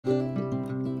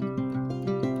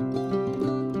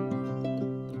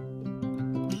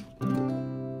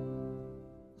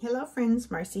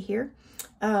friends, Marcy here.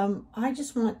 I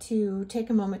just want to take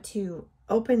a moment to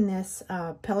open this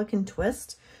Pelikan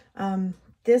Twist.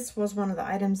 This was one of the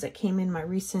items that came in my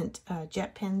recent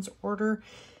jet pens order,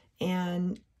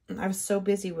 and I was so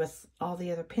busy with all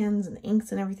the other pens and the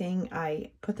inks and everything,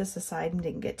 I put this aside and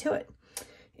didn't get to it.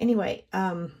 Anyway,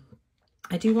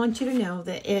 I do want you to know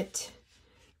that it,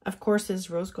 of course, is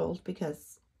rose gold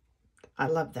because I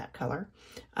love that color.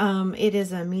 It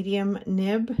is a medium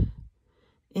nib,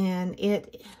 and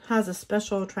it has a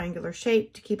special triangular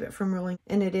shape to keep it from rolling,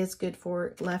 and it is good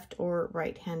for left or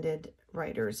right-handed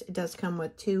writers. It does come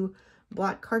with 2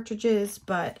 black cartridges,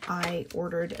 but I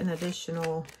ordered an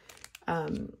additional,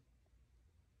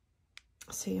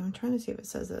 see, I'm trying to see if it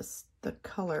says this, the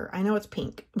color. I know it's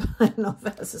pink, but I don't know if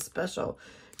it has a special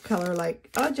color, like,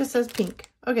 oh, it just says pink.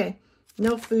 Okay,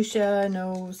 no fuchsia,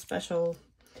 no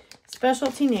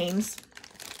specialty names.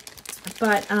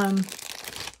 But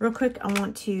real quick, I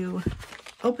want to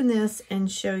open this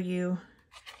and show you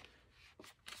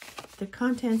the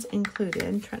contents included.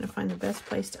 I'm trying to find the best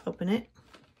place to open it.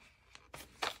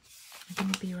 I'm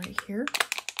going to be right here.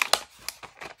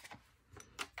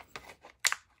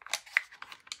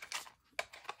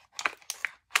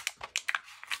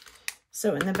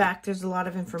 So in the back, there's a lot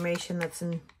of information that's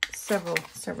in several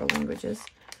languages.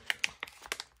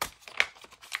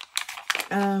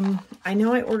 I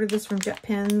know I ordered this from Jet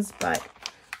Pens, but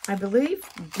I believe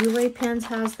Goulet Pens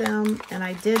has them, and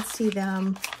I did see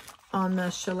them on the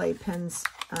Chalet Pens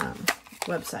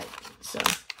website. So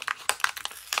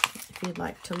if you'd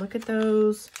like to look at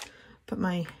those, put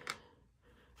my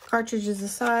cartridges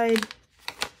aside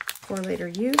for later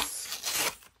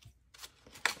use.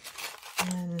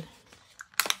 And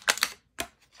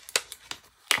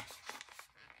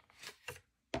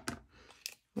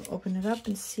we'll open it up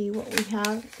and see what we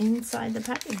have inside the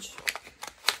package,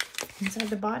 inside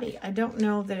the body. I don't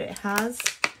know that it has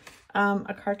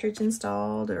a cartridge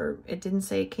installed, or it didn't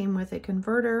say it came with a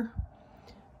converter.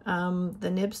 The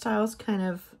nib style is kind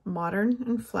of modern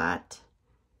and flat.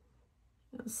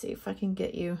 Let's see if I can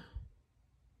get you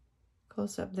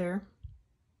close up there.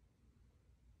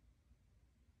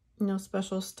 No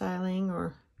special styling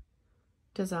or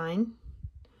design.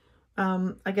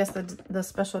 I guess the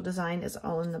special design is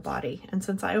all in the body. And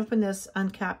since I opened this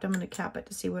uncapped, I'm going to cap it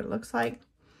to see what it looks like.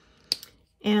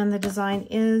 And the design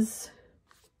is,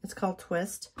 it's called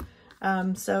Twist.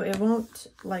 So it won't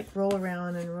like roll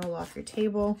around and roll off your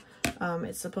table.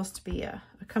 It's supposed to be a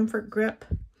comfort grip.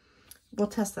 We'll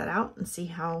test that out and see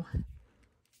how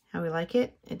we like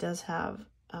it. It does have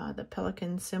the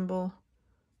Pelikan symbol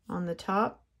on the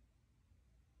top.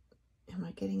 Am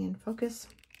I getting in focus?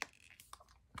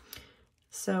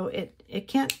 So it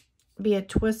can't be a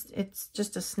twist. It's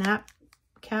just a snap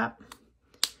cap.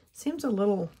 Seems a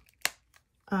little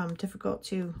difficult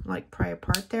to like pry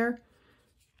apart there.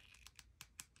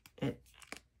 It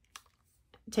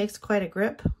takes quite a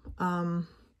grip. The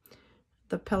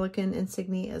Pelikan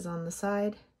insignia is on the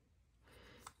side.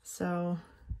 So,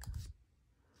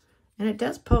 and it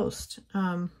does post.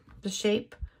 The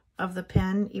shape of the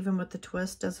pen, even with the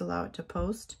twist, does allow it to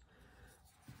post.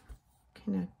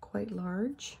 Kind of quite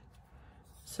large.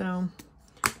 So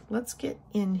let's get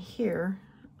in here.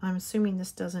 I'm assuming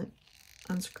this doesn't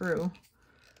unscrew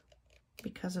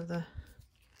because of the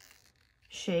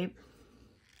shape.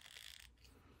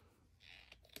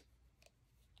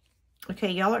 Okay,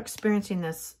 y'all are experiencing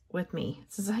this with me.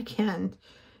 Since I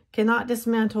cannot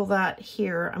dismantle that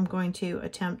here, I'm going to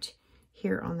attempt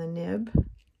here on the nib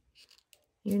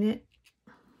unit.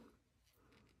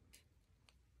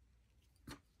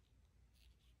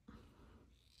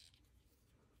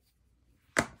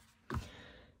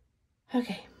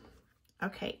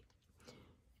 Okay.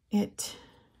 It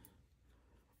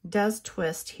does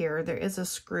twist here. There is a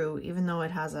screw, even though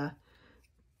it has a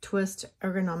twist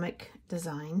ergonomic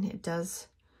design. It does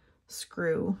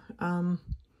screw.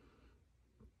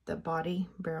 The body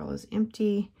barrel is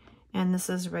empty, and this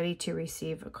is ready to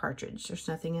receive a cartridge. There's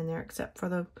nothing in there except for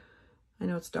the, I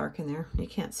know it's dark in there, you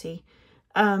can't see.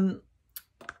 But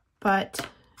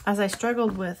as I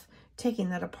struggled with taking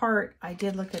that apart, I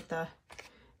did look at the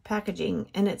packaging,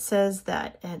 and it says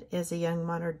that it is a young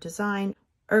modern design,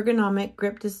 ergonomic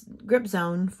grip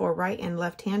zone for right and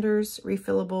left-handers,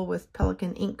 refillable with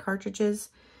Pelikan ink cartridges.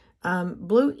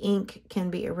 Blue ink can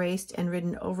be erased and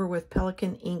written over with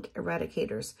Pelikan ink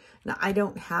eradicators. Now, I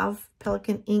don't have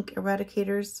Pelikan ink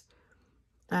eradicators.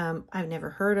 I've never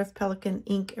heard of Pelikan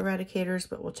ink eradicators,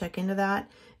 but we'll check into that.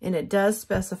 And it does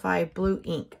specify blue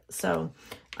ink. So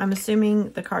I'm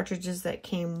assuming the cartridges that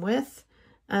came with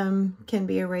can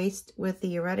be erased with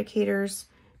the eradicators.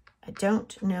 I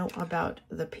don't know about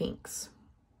the pinks,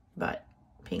 but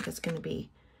pink is going to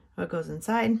be what goes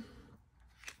inside.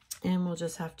 And we'll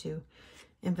just have to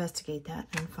investigate that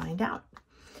and find out.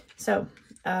 So,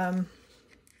 I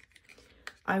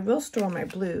will store my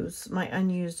blues, my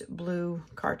unused blue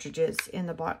cartridges in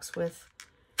the box with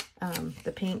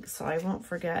the pink, so I won't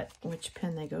forget which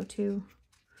pen they go to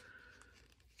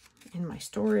in my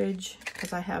storage,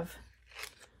 because I have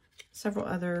several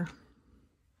other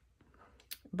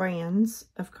brands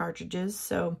of cartridges.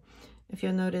 So if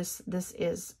you'll notice, this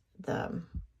is the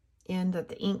end that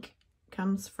the ink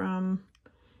comes from,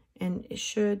 and it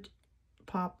should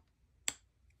pop.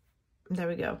 There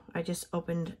we go. I just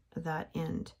opened that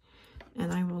end,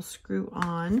 and I will screw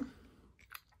on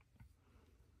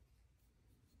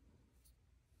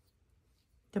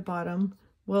the bottom.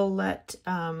 We'll let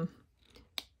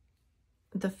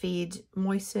the feed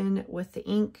moisten with the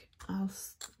ink. I'll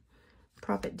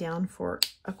prop it down for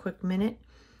a quick minute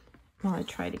while I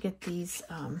try to get these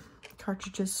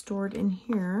cartridges stored in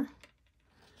here.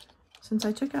 Since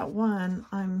I took out one,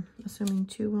 I'm assuming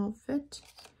two won't fit,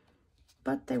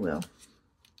 but they will.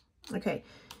 Okay,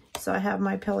 so I have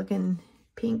my Pelikan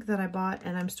pink that I bought,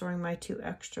 and I'm storing my 2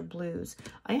 extra blues.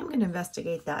 I am going to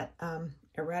investigate that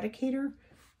eradicator.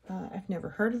 I've never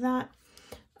heard of that.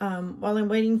 While I'm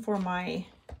waiting for my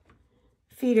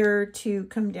feeder to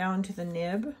come down to the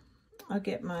nib, I'll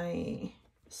get my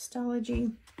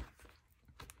Stology.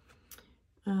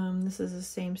 This is the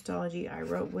same Stology I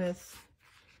wrote with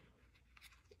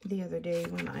the other day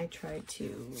when I tried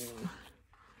to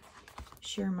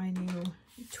share my new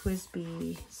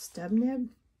TWSBI stub nib.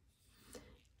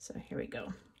 So here we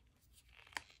go.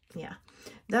 Yeah,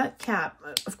 that cap,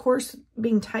 of course,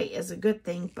 being tight is a good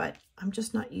thing, but I'm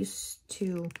just not used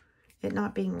to it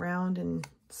not being round and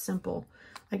simple.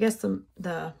 I guess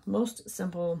the most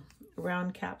simple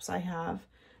round caps I have,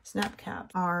 snap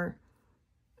cap, are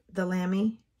the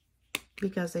Lamy,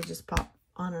 because they just pop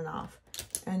on and off.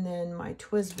 And then my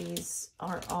TWSBIs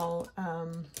are all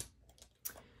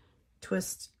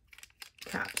twist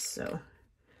caps. So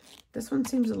this one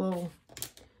seems a little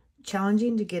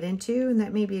challenging to get into, and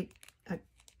that may be a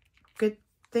good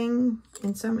thing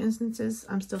in some instances.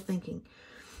 I'm still thinking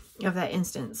of that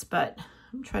instance, but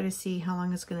I'm trying to see how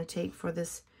long it's going to take for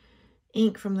this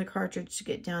ink from the cartridge to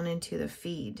get down into the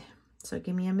feed. So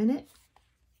give me a minute.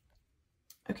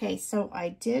 Okay, so I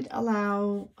did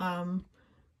allow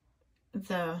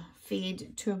the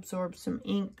feed to absorb some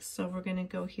ink, so we're going to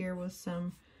go here with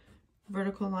some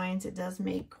vertical lines. It does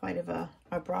make quite of a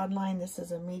broad line. This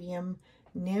is a medium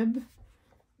nib.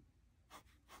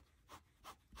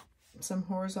 Some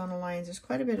horizontal lines. There's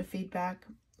quite a bit of feedback.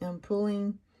 I'm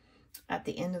pulling at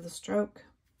the end of the stroke.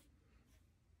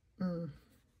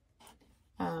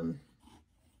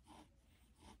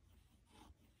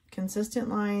 Consistent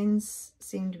lines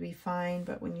seem to be fine,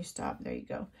 but when you stop, there you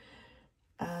go.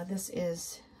 This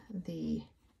is the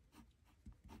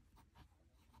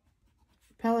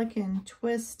Pelikan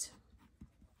Twist,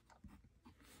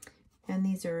 and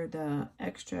these are the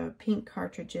extra pink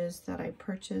cartridges that I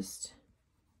purchased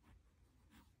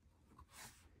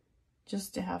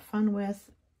just to have fun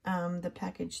with. The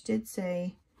package did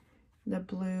say the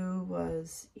blue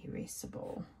was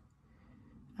erasable.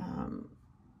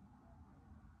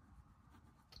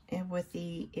 And with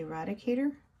the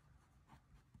eradicator,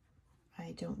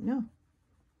 I don't know.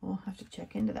 We'll have to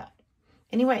check into that.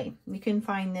 Anyway, you can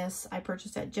find this. I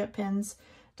purchased at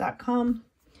jetpens.com.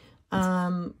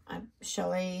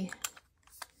 Chalet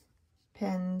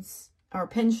pens, or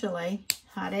Pen Chalet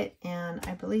had it, and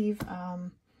I believe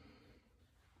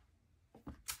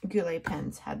Goulet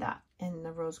pens had that in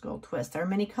the rose gold twist. There are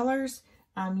many colors.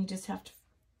 You just have to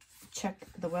check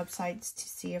the websites to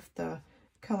see if the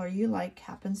color you like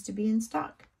happens to be in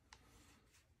stock.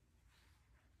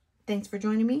 Thanks for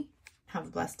joining me. Have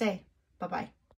a blessed day. Bye-bye.